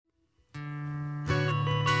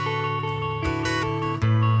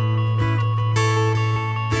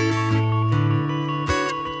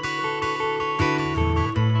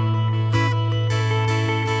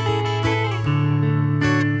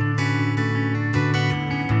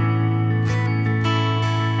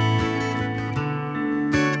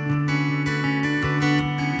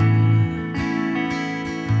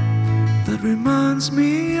reminds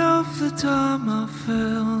me of the time I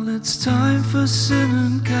fell. It's time for sin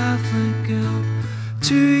and Catholic guilt.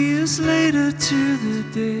 2 years later to the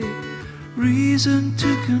day, reason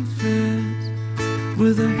to confess.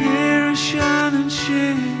 With her hair a shining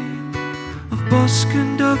shade of bus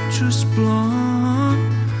conductress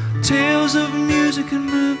blonde. Tales of music and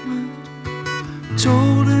movement,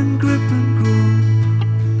 told in grip and groan.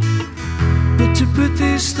 But to put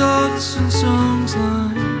these thoughts in songs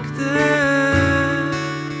like this,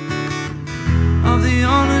 of the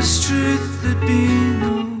honest truth there'd be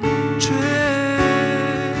no trace.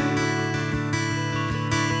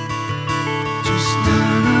 Just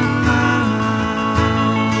down and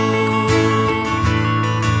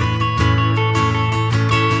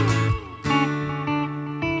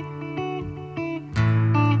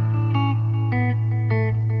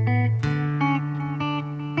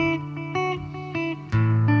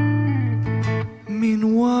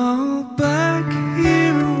meanwhile, back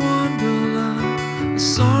here in Wonderland, a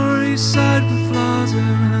sorry sight with flaws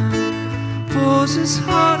in hand, pours his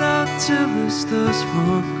heart out till his thirst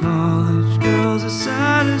for college girls is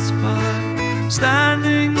satisfied,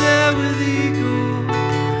 standing there with ego,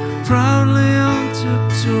 proudly on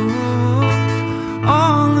tiptoe.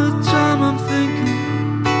 All the time I'm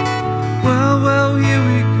thinking, well, here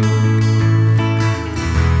we go.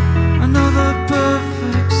 Another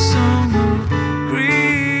perfect song of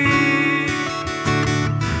grief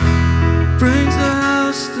brings the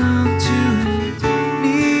house down to its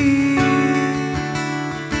knees.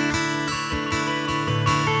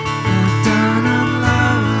 Down and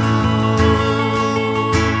loud.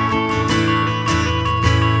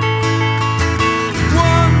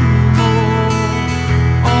 One more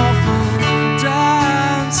awful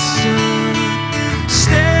dancer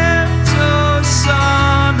stepped us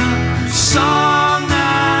on a song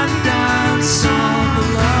and dance on the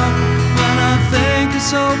love. But I think it's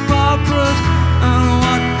so operas and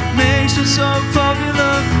what makes it so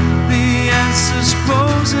popular, the answer's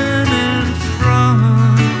posing in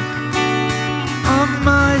front of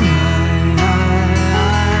my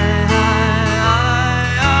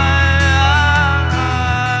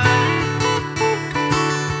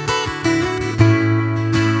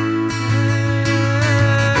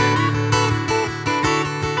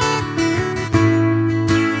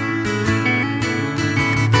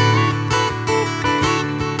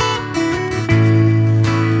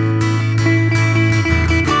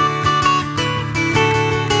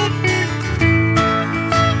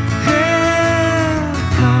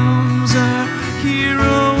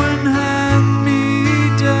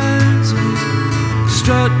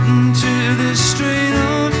strutting to the strain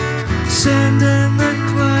of sending the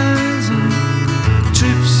clans and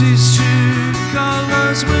gypsies to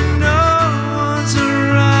colors when no one's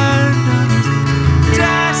around. And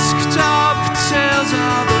desktop tales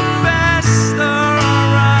are the best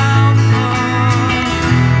around.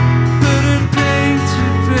 Put in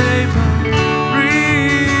painted paper,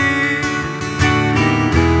 read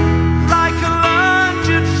like a lunge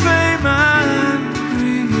at fame and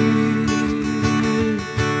greed.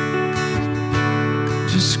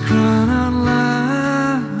 Just crying out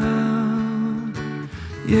loud,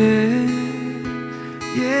 yeah,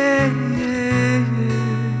 yeah, yeah, yeah,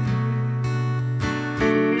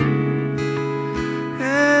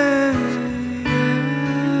 yeah,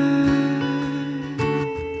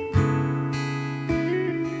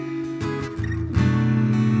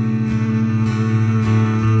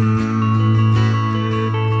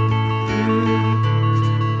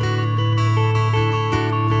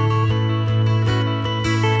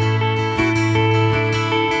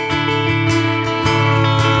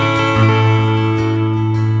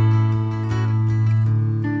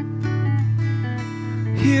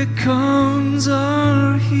 Here comes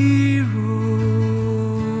our hero.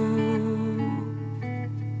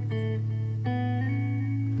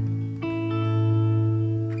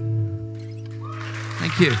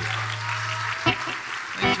 Thank you.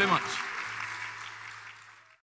 Thank you so much.